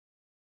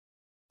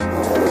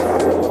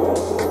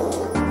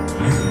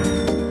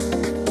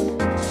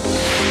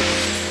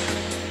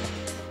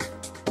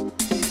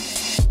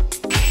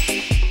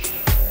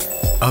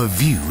A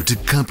view to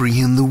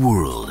comprehend the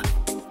world.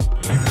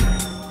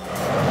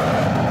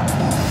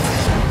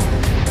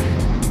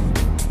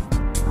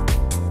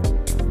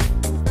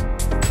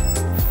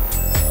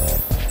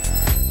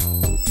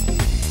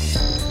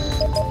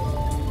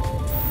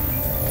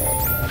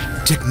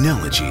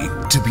 Technology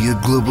to be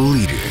a global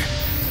leader.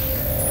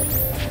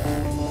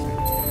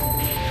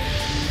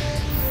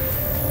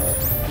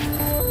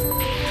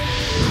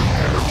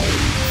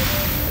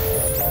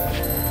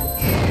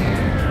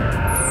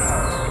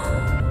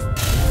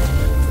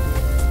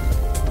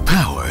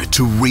 Power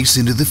to race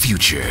into the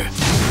future.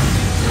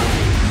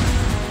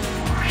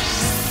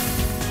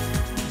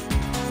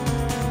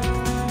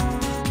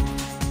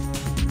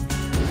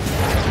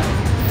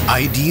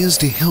 Ideas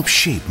to help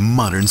shape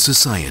modern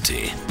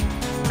society.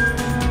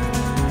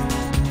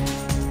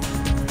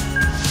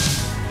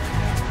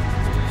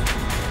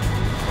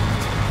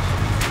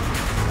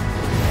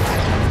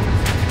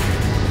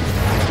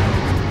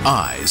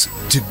 Eyes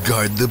to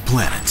guard the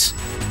planet.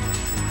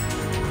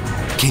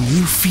 Can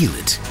you feel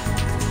it?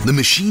 The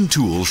machine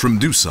tools from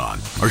Doosan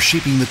are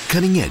shaping the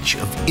cutting edge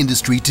of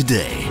industry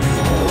today.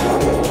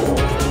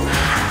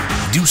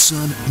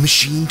 Doosan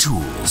Machine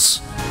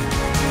Tools.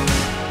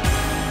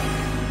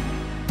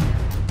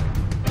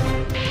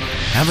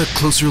 Have a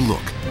closer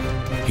look.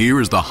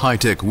 Here is the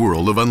high-tech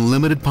world of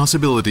unlimited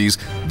possibilities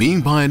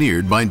being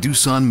pioneered by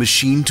Doosan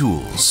Machine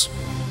Tools.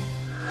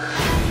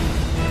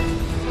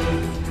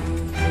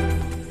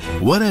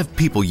 What have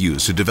people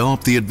used to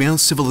develop the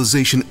advanced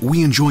civilization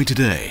we enjoy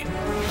today?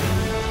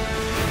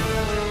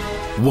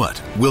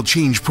 What will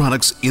change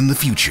products in the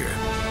future?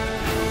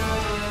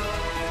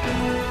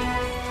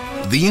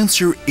 The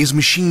answer is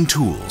machine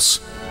tools,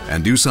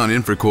 and Doosan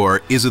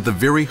InfraCore is at the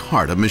very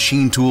heart of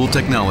machine tool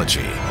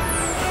technology.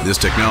 This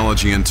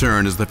technology in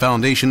turn is the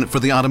foundation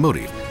for the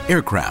automotive,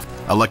 aircraft,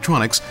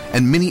 electronics,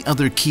 and many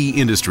other key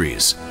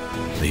industries.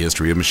 The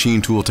history of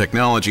machine tool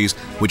technologies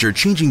which are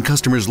changing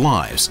customers'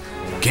 lives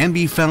can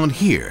be found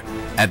here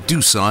at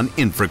Doosan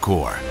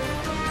InfraCore.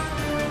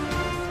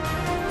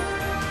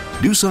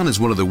 Doosan is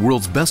one of the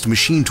world's best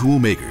machine tool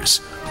makers,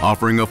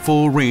 offering a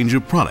full range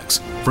of products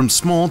from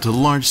small to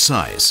large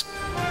size.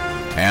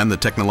 And the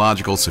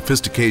technological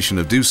sophistication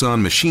of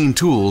Doosan machine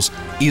tools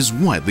is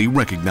widely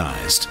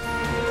recognized.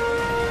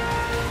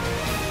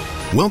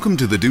 Welcome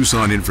to the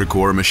Doosan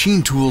InfraCore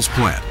Machine Tools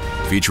plant,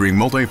 featuring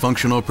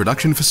multifunctional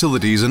production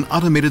facilities and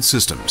automated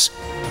systems.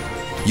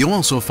 You'll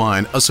also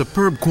find a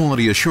superb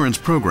quality assurance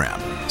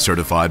program,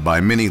 certified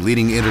by many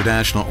leading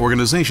international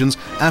organizations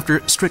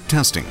after strict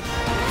testing.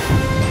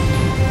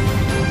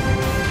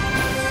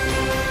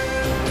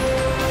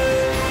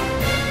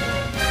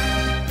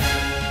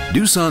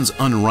 Doosan's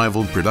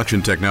unrivaled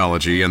production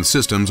technology and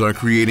systems are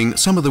creating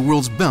some of the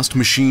world's best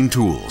machine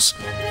tools.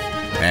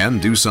 And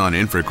Doosan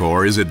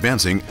InfraCore is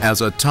advancing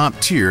as a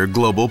top-tier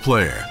global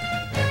player.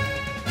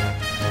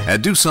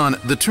 At Doosan,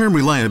 the term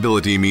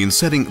reliability means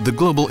setting the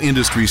global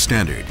industry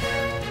standard.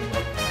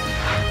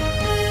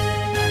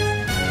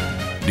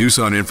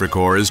 Doosan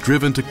InfraCore is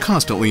driven to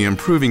constantly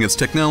improving its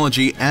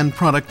technology and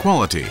product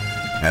quality,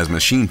 as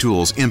machine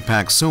tools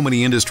impact so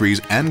many industries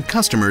and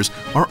customers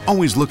are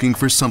always looking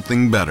for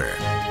something better.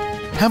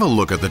 Have a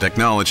look at the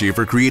technology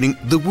for creating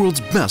the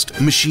world's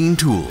best machine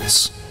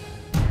tools.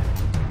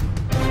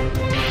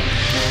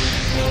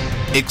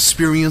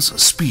 Experience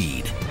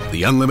speed.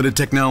 The unlimited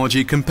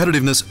technology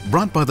competitiveness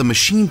brought by the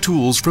machine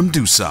tools from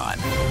Doosan.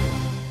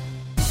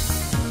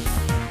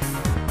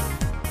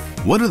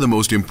 What are the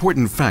most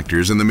important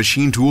factors in the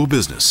machine tool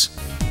business?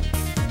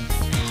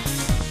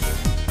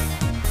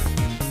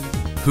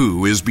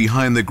 Who is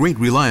behind the great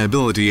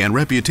reliability and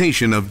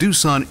reputation of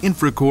Doosan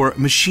InfraCore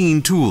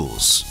machine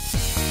tools?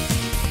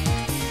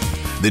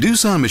 The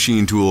Doosan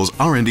Machine Tools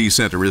R&D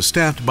Center is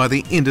staffed by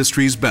the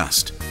industry's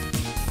best.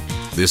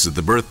 This is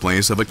the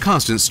birthplace of a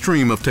constant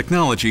stream of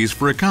technologies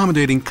for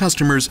accommodating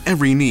customers'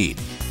 every need.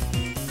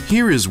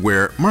 Here is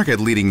where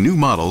market-leading new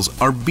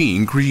models are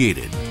being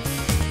created.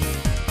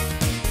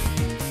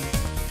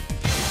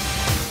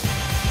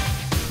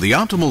 The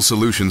Optimal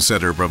Solutions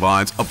Center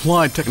provides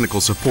applied technical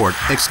support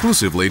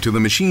exclusively to the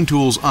machine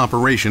tools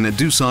operation at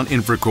Doosan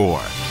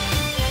InfraCore.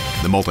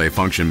 The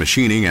Multifunction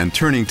Machining and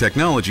Turning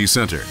Technology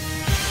Center,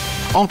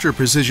 Ultra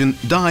Precision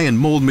Die and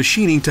Mold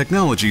Machining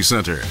Technology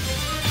Center,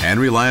 and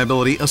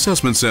Reliability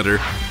Assessment Center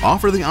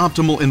offer the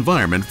optimal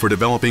environment for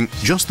developing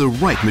just the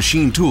right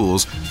machine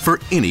tools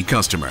for any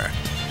customer.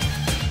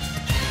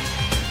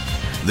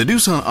 The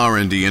Doosan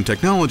R&D and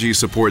technology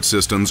support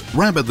systems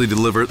rapidly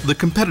deliver the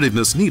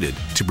competitiveness needed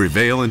to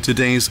prevail in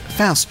today's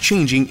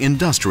fast-changing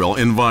industrial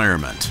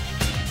environment.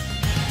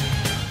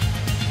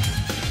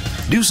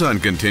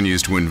 Doosan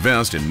continues to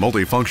invest in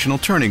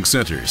multifunctional turning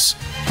centers,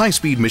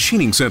 high-speed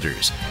machining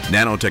centers,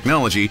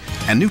 nanotechnology,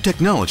 and new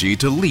technology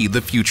to lead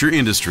the future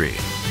industry.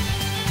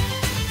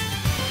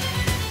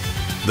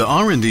 The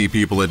R&D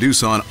people at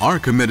Doosan are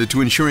committed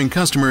to ensuring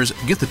customers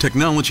get the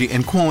technology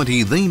and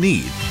quality they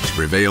need to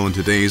prevail in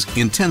today's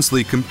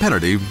intensely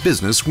competitive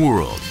business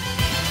world.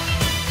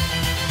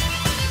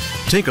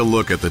 Take a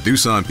look at the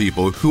Doosan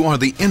people who are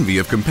the envy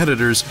of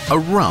competitors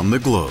around the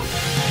globe.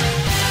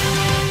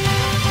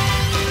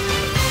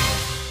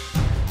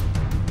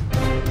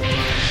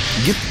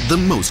 Get the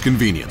most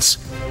convenience.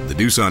 The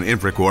Doosan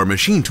Infracore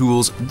Machine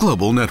Tools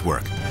Global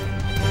Network.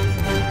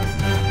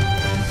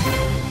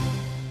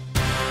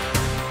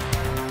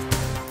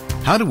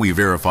 How do we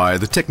verify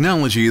the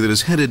technology that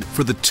is headed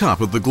for the top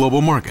of the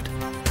global market?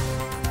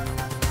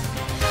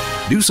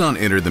 Doosan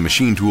entered the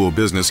machine tool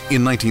business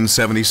in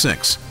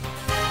 1976.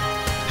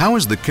 How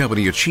has the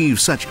company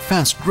achieved such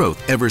fast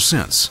growth ever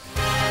since?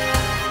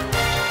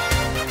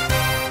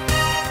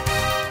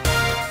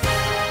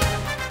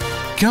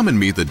 Come and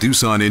meet the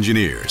Doosan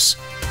engineers.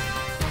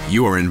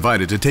 You are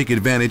invited to take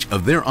advantage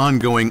of their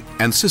ongoing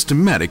and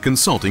systematic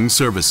consulting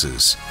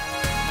services.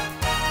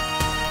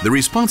 The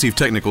responsive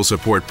technical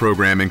support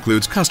program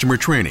includes customer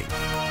training,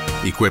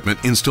 equipment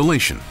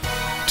installation,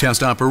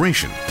 test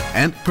operation,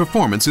 and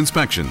performance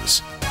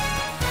inspections.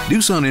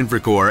 Doosan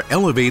Infracore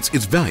elevates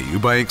its value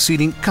by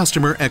exceeding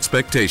customer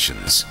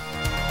expectations.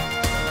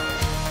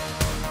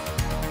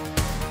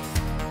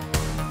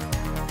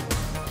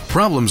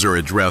 Problems are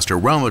addressed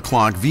around the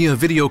clock via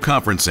video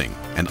conferencing,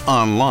 and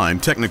online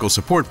technical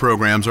support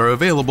programs are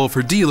available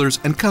for dealers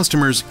and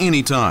customers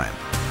anytime.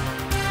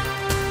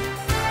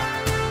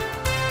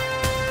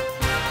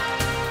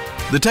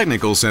 The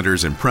Technical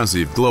Center's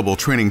impressive global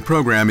training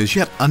program is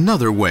yet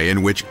another way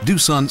in which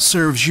Doosan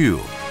serves you.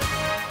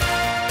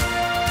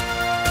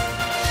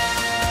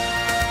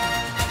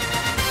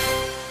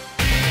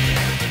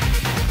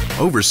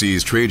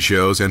 Overseas trade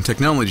shows and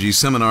technology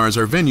seminars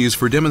are venues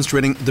for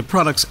demonstrating the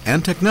products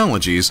and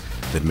technologies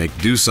that make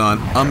Doosan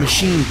a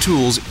machine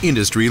tools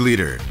industry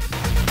leader.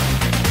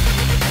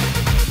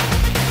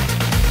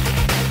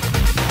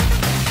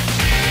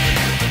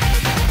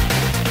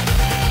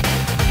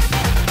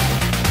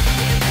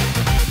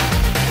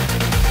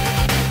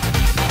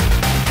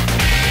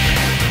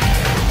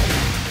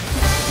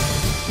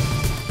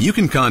 You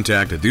can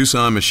contact a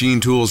Doosan Machine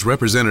Tools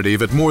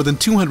representative at more than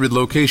 200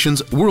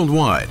 locations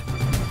worldwide.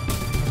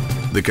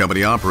 The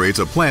company operates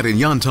a plant in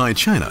Yantai,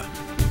 China,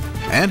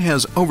 and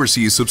has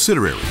overseas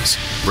subsidiaries,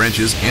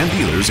 branches, and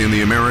dealers in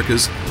the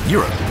Americas,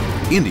 Europe,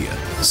 India,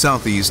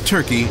 Southeast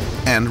Turkey,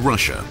 and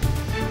Russia.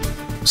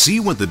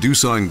 See what the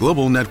Doosan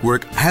Global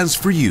Network has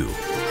for you.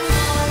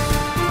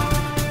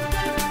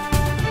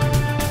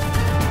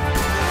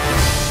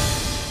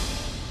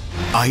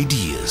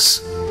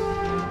 Ideas,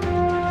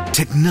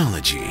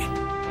 technology,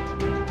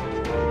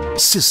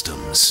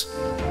 systems,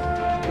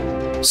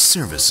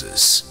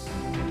 services,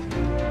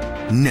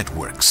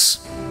 networks.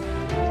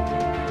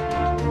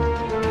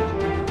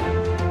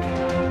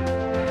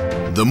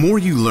 The more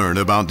you learn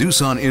about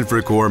Doosan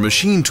Infracore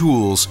machine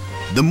tools,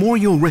 the more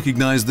you'll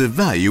recognize the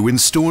value in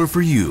store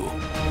for you.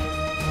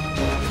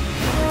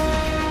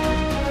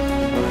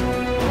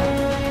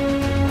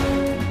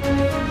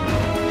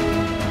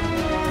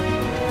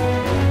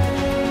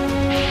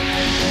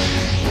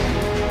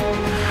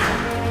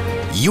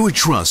 Your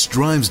trust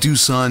drives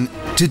Doosan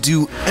to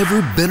do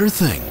ever better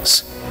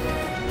things,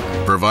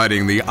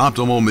 providing the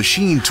optimal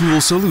machine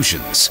tool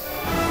solutions.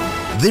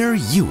 They're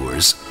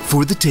yours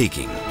for the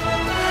taking.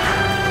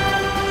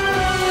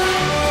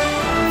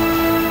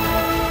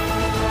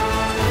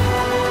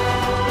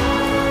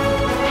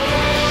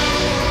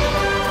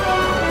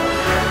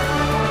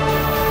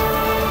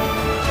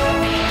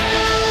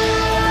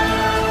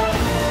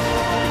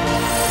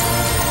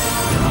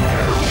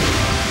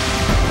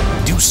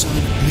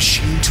 Doosan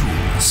Machine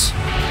Tools.